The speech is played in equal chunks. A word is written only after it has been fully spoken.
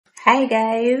Hi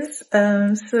guys,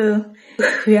 so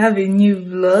we have a new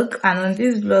vlog, and on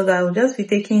this vlog I will just be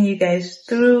taking you guys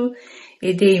through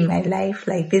a day in my life,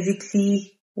 like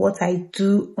basically what I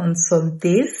do on some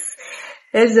days.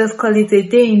 Let's just call it a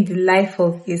day in the life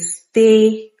of a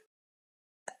stay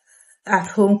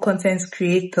at home content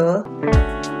creator.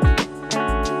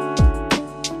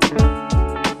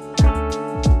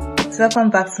 So welcome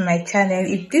back to my channel.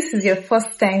 If this is your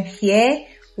first time here,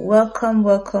 welcome.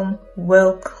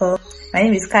 My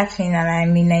name is Cthrines and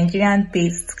I'm a Nigerian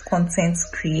based content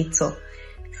creator.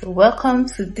 So welcome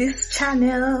to this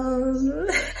channel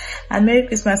and Merry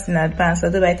Christmas in advance.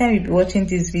 Although by the time you'll be watching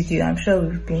this video, I'm sure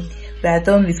we are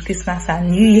done with Christmas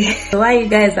and New Year. So while you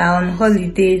guys are on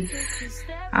holidays,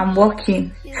 I'm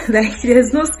working. Like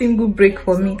there's no single break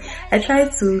for me. I try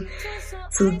to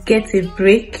get a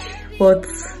break, but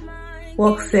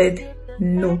work said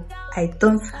no, I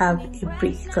don't have a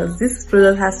break because this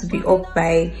product has to be up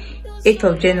by 8th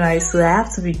of January, so I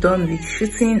have to be done with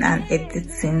shooting and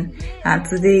editing, and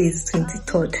today is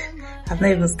 23rd. I've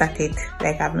not even started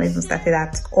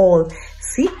at all.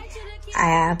 See, I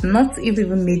have not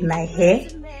even made my hair.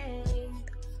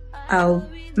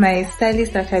 My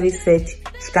stylist actually said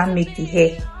she can't make the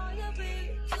hair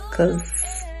because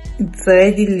it's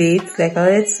already late. Like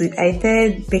I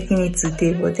started making it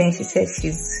today, but then she said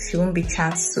she won't be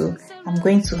chance, so I'm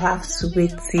going to have to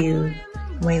wait till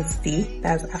Wednesday,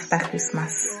 that's after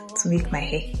Christmas, to make my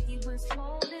hair.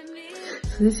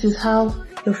 So this is how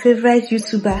your favorite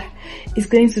YouTuber is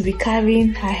going to be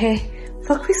carrying her hair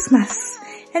for Christmas.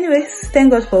 Anyways,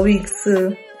 thank God for wigs,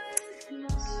 so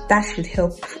that should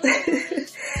help.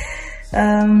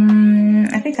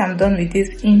 I think I'm done with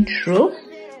this intro.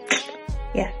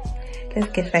 Yeah,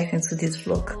 let's get right into this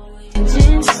vlog.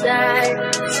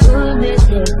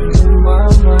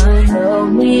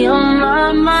 Help me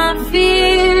on my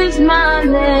fears, my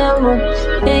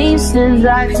lemons, since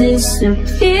I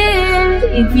disappeared.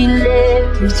 If you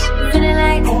let me,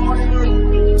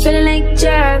 feeling like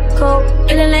Jericho,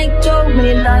 feeling like Joe when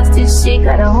he lost his shit.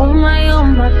 Gotta hold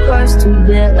my cross to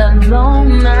bear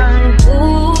alone now.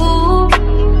 Ooh,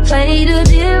 way to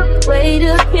dip, way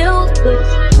to kill the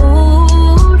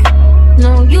food.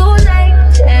 No, you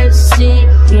like that shit,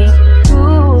 do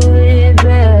it,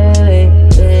 baby.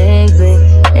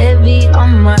 Heavy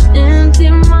on my empty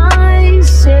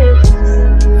mindset.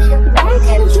 I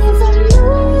can keep from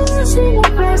losing the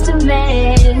best of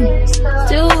me.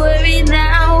 Don't worry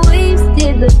now,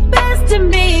 wasted the best of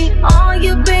me. Oh,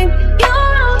 you babe, you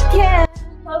don't care.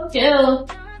 Okay,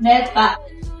 next back.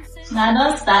 Now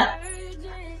don't start.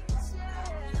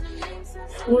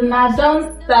 Now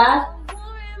don't start.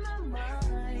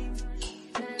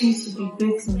 This will be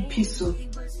great in peace.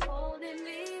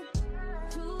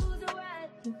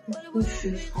 Who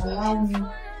should allow me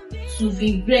to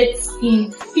be great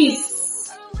in peace.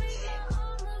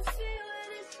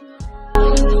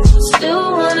 Still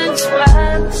wanna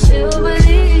try, still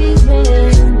believe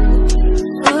in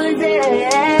good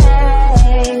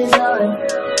days.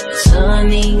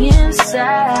 Sunny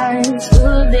inside,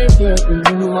 good days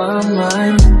in my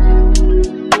mind.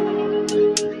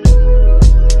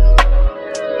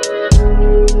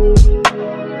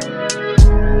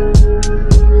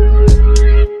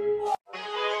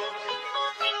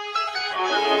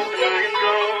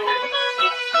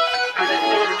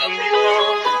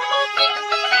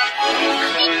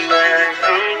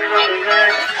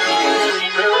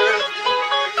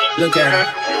 Look at her.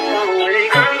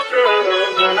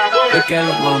 Look at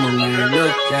her mama, man.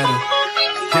 Look at her.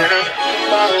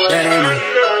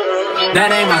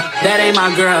 That ain't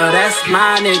my girl. That's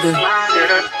my nigga.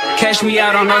 Catch me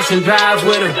out on Ocean Drive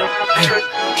with her.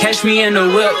 Catch me in the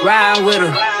whip, ride with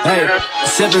her. Hey,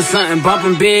 sipping something,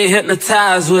 bumping big,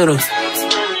 hypnotized with her.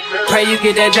 Pray you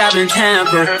get that job in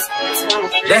Tampa.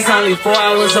 That's only 4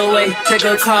 hours away. Take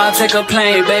a car, take a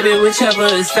plane, baby, whichever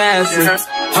is faster.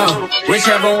 Oh,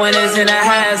 whichever one is in the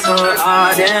hassle.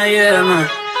 Oh, damn, yeah, man.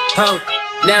 Oh,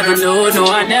 never knew, no,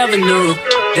 I never knew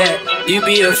that you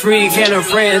be a freak and a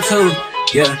friend too.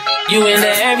 Yeah, you into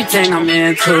everything I'm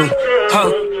into.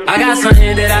 Oh, I got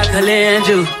something that I could lend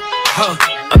you. Oh,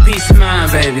 a peace of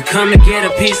mind, baby. Come and get a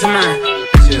peace of mind.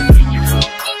 Yeah.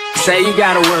 Say you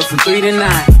gotta work from 3 to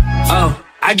 9. Oh,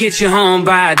 I get you home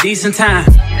by a decent time.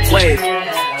 Wait,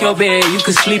 your bed, you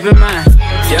can sleep in mine.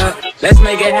 Yeah, let's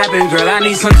make it happen, girl, I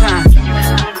need some time.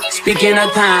 Speaking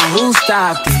of time, who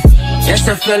stopped it? That's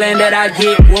the feeling that I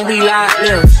get when we lock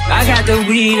lips. I got the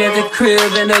weed at the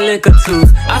crib and the liquor too.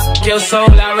 I fuck your soul,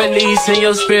 I release in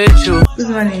your spiritual. Good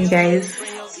morning, guys.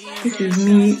 This is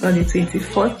me on the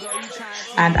 24th,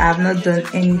 and I have not done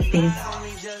anything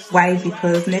Why?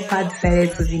 Because NEPA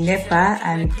decided to be NEPA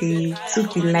and they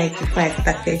took the light before I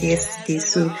started yesterday.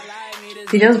 So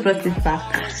they just brought it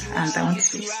back and I want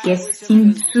to get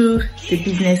into the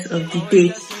business of the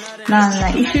day. Now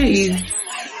my issue is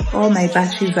all my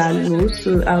batteries are low,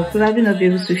 so I'll probably not be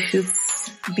able to shoot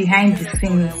behind the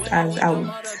scenes as I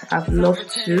would have loved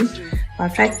to. I'll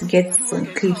try to get some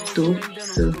clips though,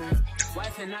 so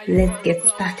let's get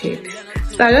started.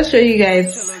 So I'll just show you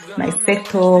guys my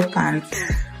setup, and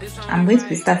I'm going to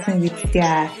be starting with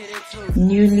their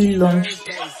newly launched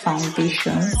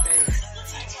foundations.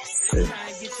 So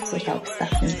that's what I'll be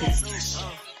starting with.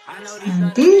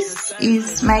 And this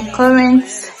is my current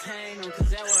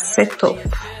setup.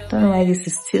 Don't know why this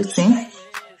is tilting.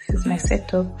 This is my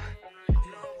setup.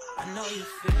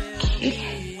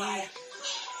 Okay.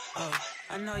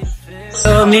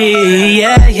 So me,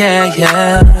 yeah.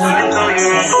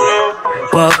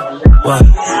 Whoa.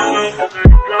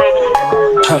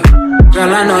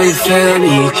 Girl, I know you feel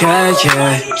me,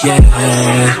 yeah.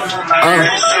 Oh,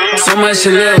 so much to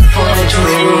live for,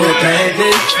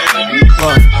 baby.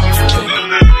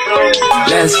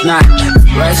 Let's not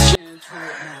rush.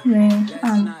 Man,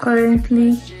 I'm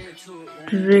currently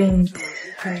drained.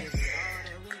 Like,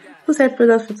 who said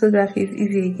product photography is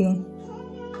easy again?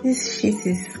 This shit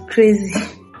is crazy.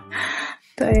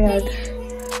 Tired.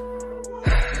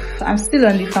 I'm still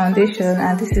on the foundation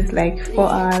and this is like 4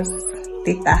 hours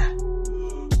later.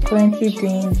 Currently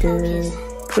doing the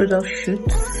product shoot.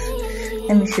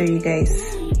 Let me show you guys.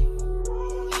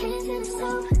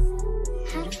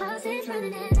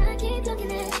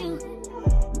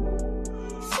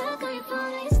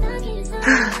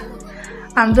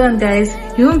 I'm done, guys.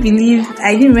 You won't believe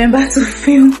I didn't remember to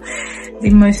film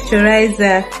the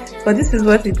moisturizer, but this is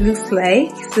what it looks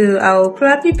like. So I'll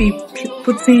probably be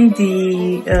putting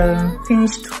the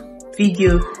finished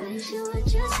video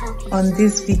on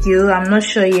this video. I'm not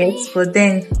sure yet, but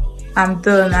then I'm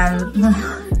done.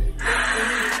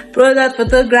 Product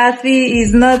photography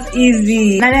is not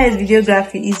easy, neither is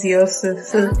videography easy also.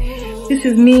 So this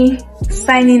is me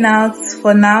signing out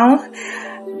for now.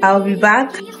 I'll be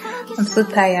back. I'm so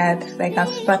tired, like I'm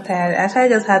super tired. Actually, I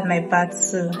just had my bath,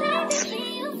 so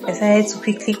I decided to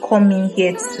quickly come in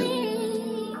here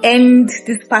to end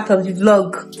this part of the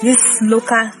vlog. This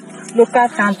local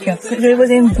champion.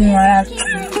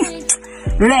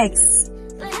 Rex.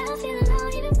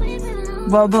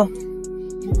 Bobo.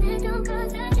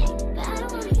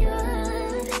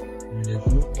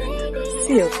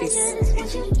 See your face.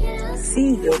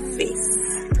 See your face.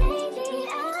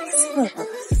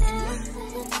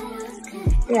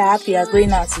 Yeah, happy you're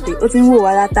going out today.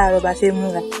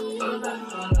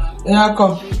 Yeah,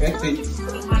 come.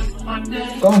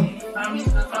 Come.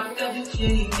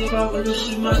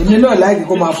 You know, like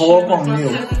come and for work on you.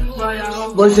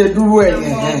 But you do well.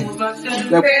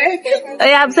 Oh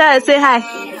yeah, I'm sorry. Say hi.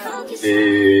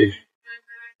 Hey.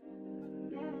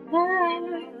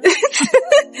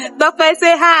 Doctor,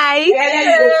 say hi.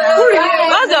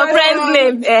 What's your friend's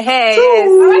name? Hey.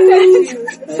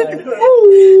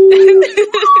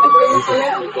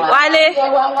 Wale.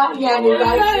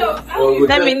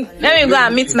 Let me go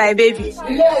and meet my baby.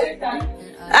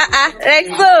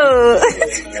 Rexo.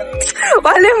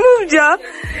 Wale, move, Joe.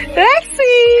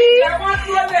 Rexy.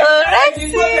 Oh,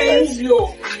 Rexy.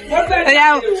 Oh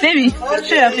yeah, baby,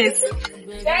 show your face.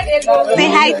 Say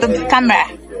hi to the camera.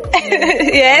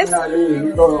 Yes.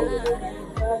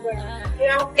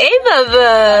 Hey,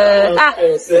 Baba.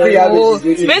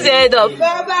 Raise your head up.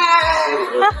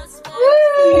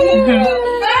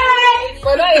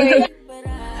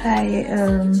 Hi,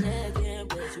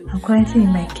 I'm currently in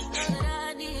my kitchen.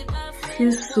 I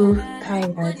feel so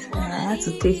tired. I had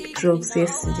to take drugs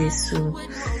yesterday, so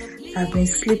I've been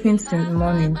sleeping since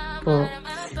morning, but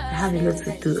I have a lot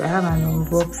to do. I have an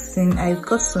unboxing. I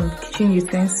got some kitchen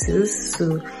utensils,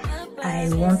 so I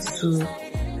want to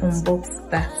unbox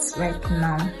that right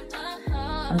now.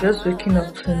 I'm just waking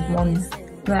up in the morning.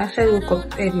 No, I actually woke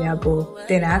up earlier, but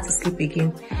then I had to sleep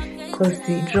again because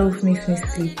the drugs makes me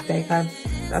sleep. Like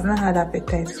I've not had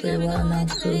appetite for a while now,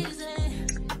 so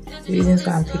the reasons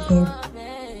why I'm taking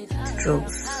the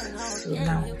drugs. So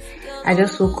now I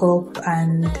just woke up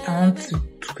and I want to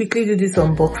quickly do this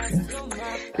unboxing.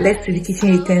 Let's see the kitchen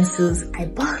utensils I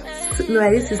bought. No,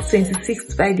 this is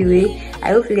 26th, by the way. I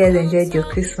hope you guys enjoyed your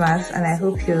Christmas and I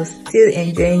hope you're still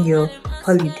enjoying your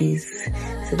holidays.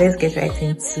 So let's get right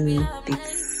into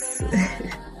this.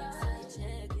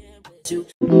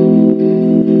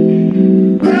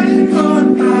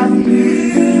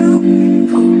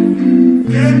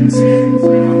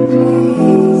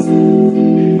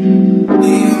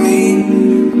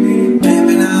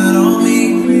 Baby, not on me,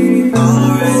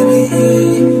 already.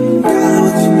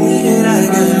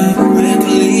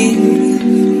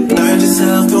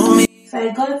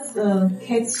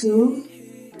 kettle.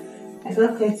 I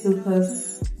got kettle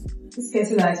because this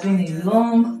kettle has been a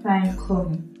long time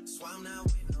coming.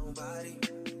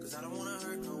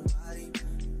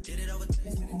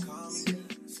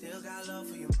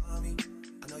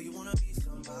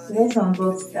 Let's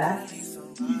unbox that.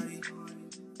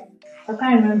 I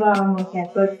can't remember how much I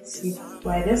got it,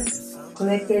 but I just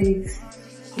collected it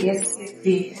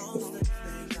yesterday.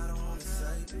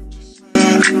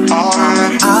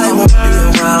 I won't be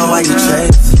around while you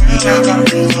chase.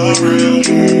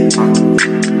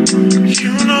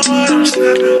 You know what I'm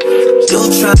saying.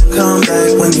 You'll try to come back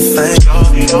when you faint. I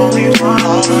always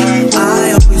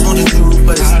want the truth,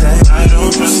 but it's that I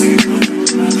don't see.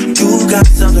 You got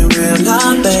something real,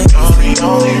 not bad. You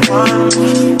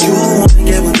wanna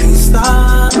get with me,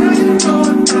 stop.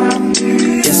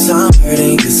 Yes, I'm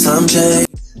hurting, yes, I'm jaded.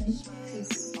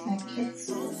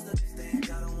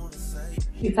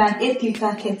 It's an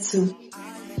 8-liter kettle.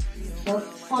 Or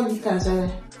 4 liters,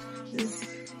 this is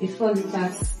a 4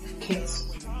 liters kettle.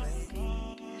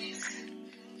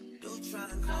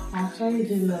 I actually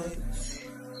do love it.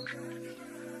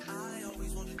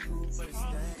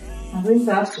 I'm going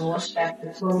to have to wash that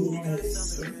before we end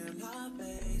this.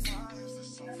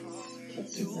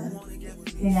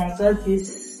 Then I got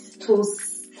this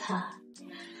toaster.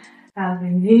 I've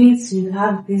been needing to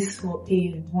have this for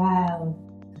a while.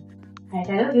 Like,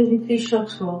 I don't really feel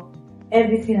shocked for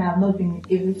everything I've not been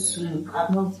able to. I've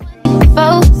not.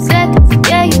 4 seconds,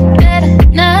 yeah, you better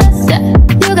not stop.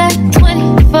 You got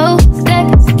 24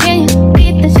 seconds, can you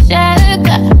beat the shot?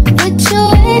 Put you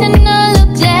waiting on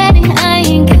look daddy, I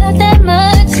ain't got that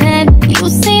much time. You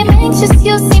seem anxious,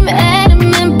 you seem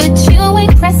adamant, but you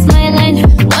ain't pressed my line.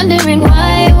 Wondering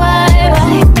why?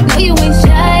 No, you ain't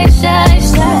shy.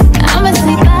 I'ma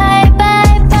say bye, but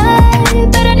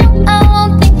I know I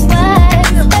won't think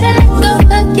twice. Better let go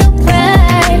of your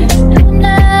pride.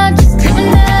 No, just do it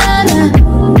now.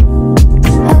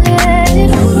 Oh yeah.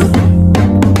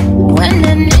 When a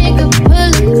nigga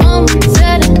pull up on me,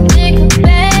 tell a nigga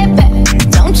back.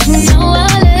 Don't you know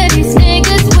all of these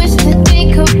niggas wish that they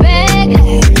could back?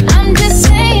 I'm just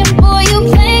saying, boy, you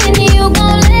playing, you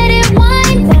gon' let it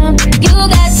wind down. You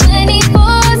got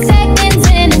 24 seconds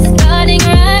and it's starting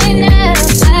right now.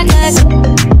 I got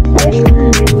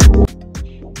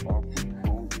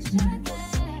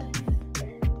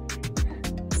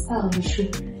Oh, you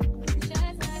should.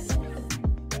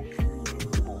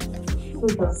 Who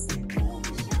does?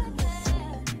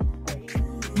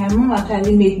 My mom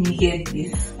actually made me get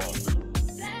this.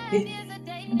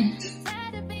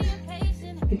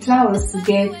 The plan was to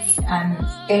get an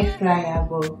air fryer,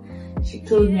 but she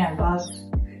told me about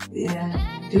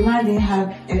the man didn't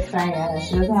have air fryer.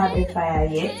 She doesn't have air fryer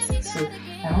yet, so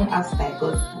my mom asked if I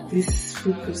got this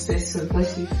food processor, but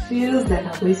she feels like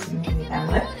I'm going to need it. I'm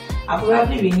like, I'll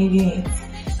probably be needing it.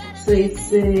 So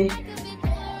it's a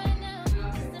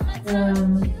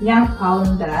yam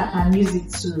pounder and use it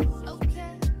to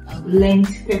blend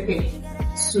pepper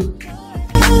soup.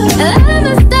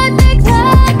 I'ma start that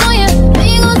clock on you. We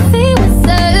gon' see what's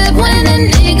up when a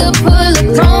nigga pull up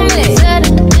on me. Tell a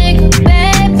nigga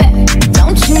back.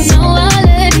 Don't you know all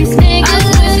of these niggas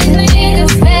wish these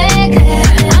niggas back?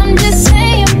 I'm just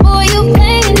saying, boy, you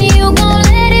playing, you gon'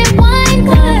 let it wind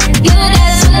down. You got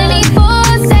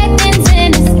 24 seconds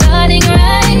and it's starting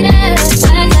right now.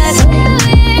 I got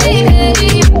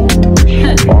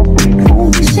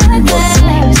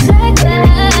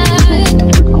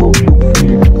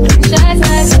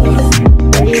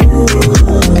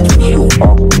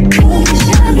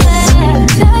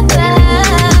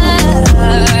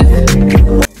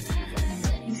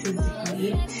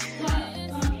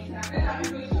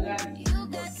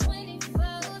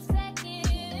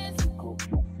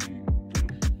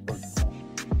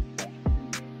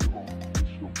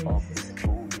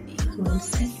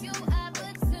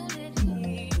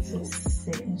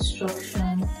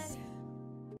Instruction.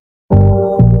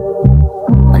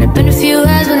 Only been a few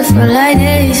hours, but it felt like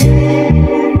days.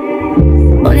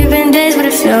 Only been days, but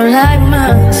it felt like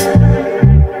months.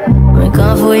 Been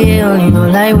gone for a year, only know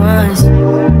like once.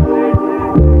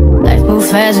 Life move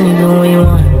fast when you doing what you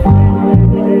want.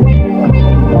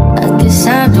 I guess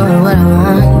I'm doing what I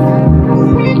want.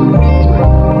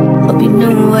 Hope you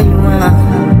doing what you want.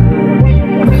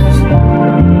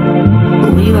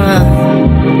 What you want?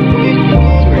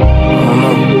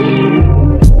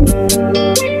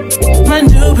 My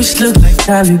new bitch look like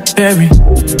Halle Berry,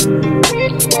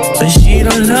 but she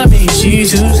don't love me, she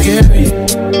too scary.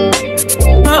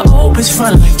 My old bitch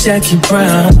fun like Jackie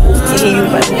Brown.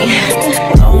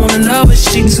 I wanna know if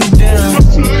she too down.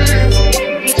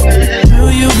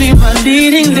 Will you be my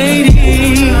leading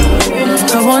lady?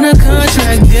 I wanna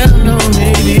and they'll know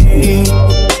maybe.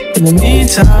 In the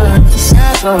meantime,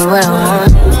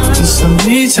 just some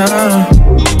me time.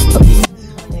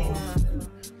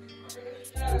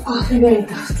 Oh, figure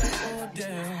it out.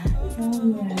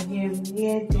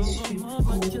 Where this should go.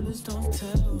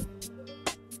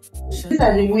 These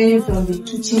are the remains from the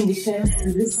kitchen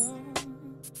utensils,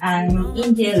 and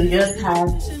in here we just have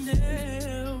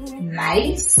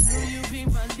knives.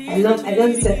 I got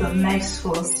this set of knives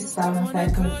for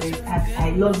 6,500, and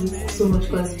I love it so much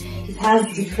because it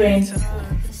has different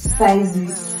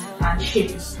sizes and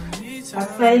shapes. I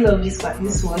particularly love this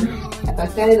one. I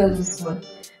particularly love this one.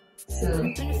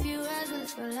 So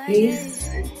this,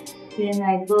 then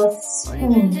I got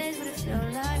spoons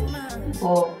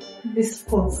for this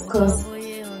pot because I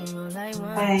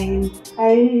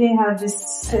really didn't have this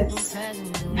set.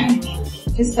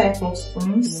 This type of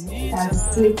spoons has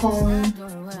silicone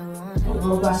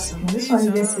rubber spoon. This one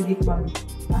is just silicone,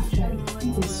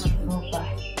 actually. This rubber.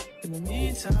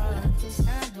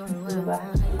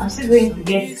 I'm still going to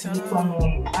get silicone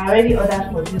one. I already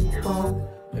ordered for this before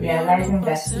realizing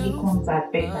that silicones are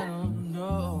better.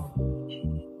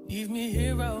 Leave me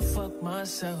here, I'll fuck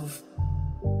myself.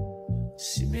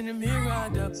 See me in the mirror, I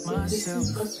got myself. This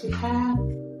is what we have.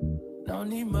 Don't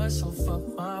need much, so fuck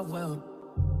my wealth.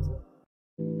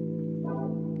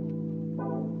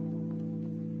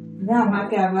 Now I'm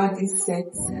happy about this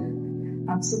set.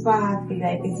 I'm super happy,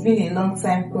 like it's been a long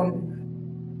time coming.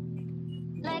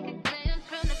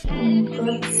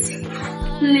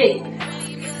 Play.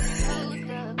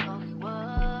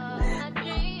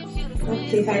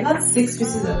 Okay, if I got 6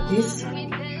 pieces of this,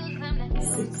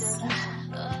 6,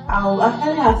 I'll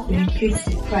actually have to increase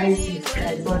the prices I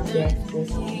got there.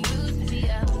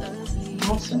 I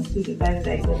have some food the prices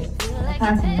I got. I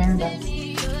can't remember.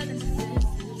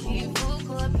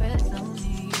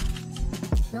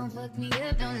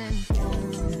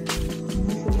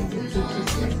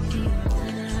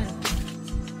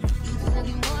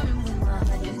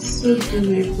 So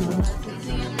durable.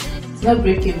 It's not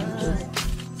breakable though.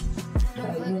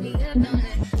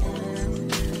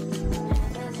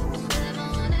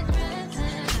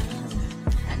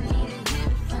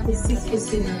 The 6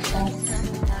 pieces of that.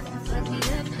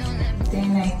 Then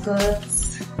I got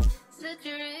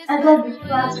the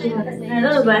platforms. I don't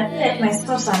know, but I feel like my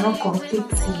stuffs are not complete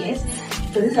yet.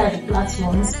 So these are the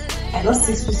platforms. I got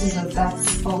 6 pieces of that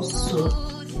also.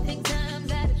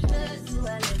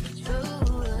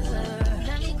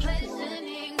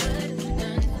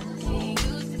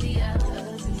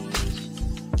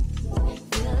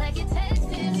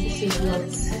 And this is what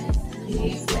it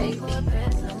looks like.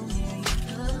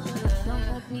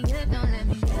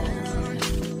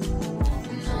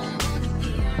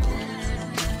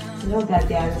 I love that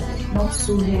they are not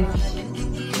so heavy.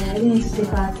 I really need to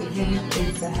take out the heavy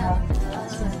plates I have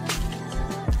as well.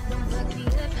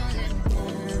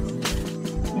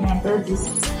 And I got this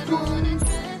spoons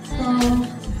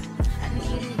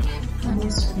and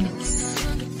this spoons.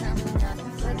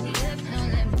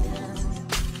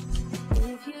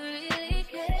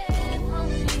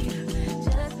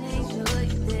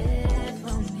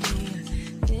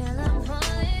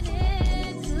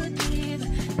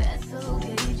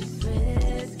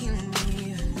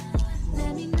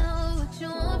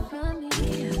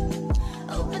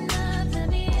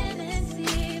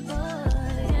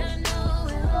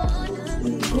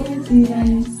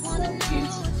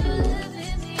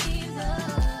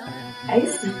 I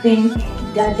used to think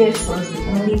gadgets was the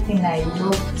only thing I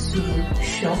loved to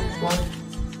shop for.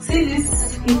 See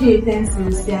these kitchen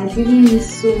utensils, they are giving me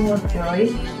so much joy,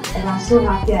 and I'm so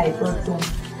happy I got them.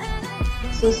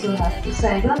 So happy. So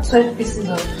I got 12 pieces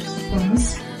of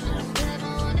spoons.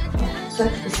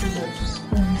 12 pieces of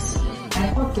spoons. My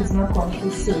cup is not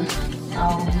complete, so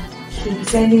should be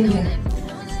sending them.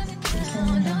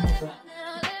 Over.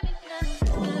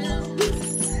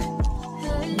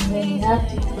 And then you have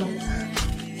to cook.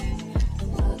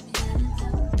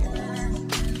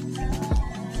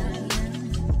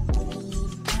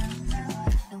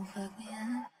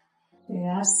 You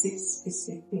have 6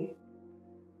 pieces here.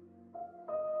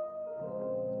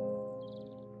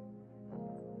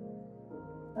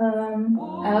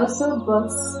 I also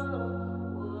bought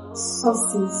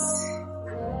sauces.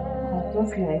 I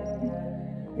just like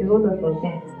a whole lot of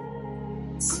them.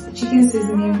 Chicken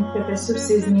seasoning, pepper soup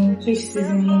seasoning, fish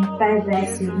seasoning, fried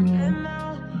rice seasoning,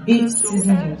 beef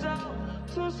seasoning.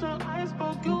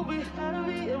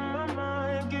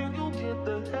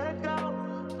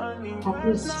 At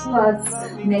least towards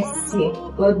next year,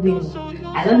 God willing.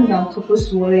 I don't think I'm supposed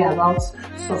to worry about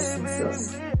sauce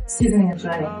seasoning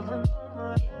dry.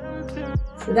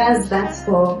 So that's that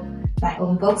for my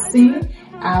unboxing.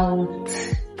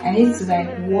 I need to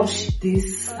like wash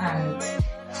this and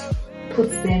put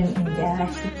them in their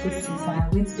rightful places, and I'm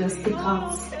going to just take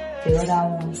out the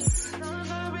other ones.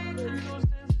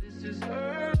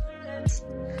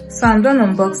 So I'm done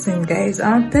unboxing, guys.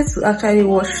 I wanted to actually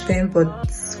wash them, but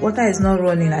water is not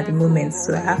running at the moment,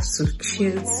 so I have to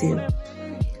chill till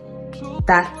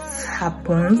that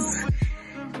happens.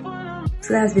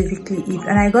 So that's basically it.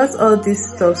 And I got all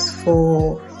these stuffs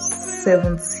for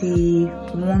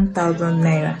 71,000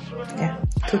 naira. Yeah,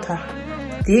 total.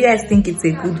 Do you guys think it's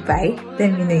a good buy?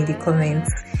 Let me know in the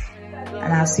comments,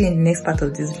 and I'll see you in the next part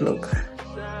of this vlog.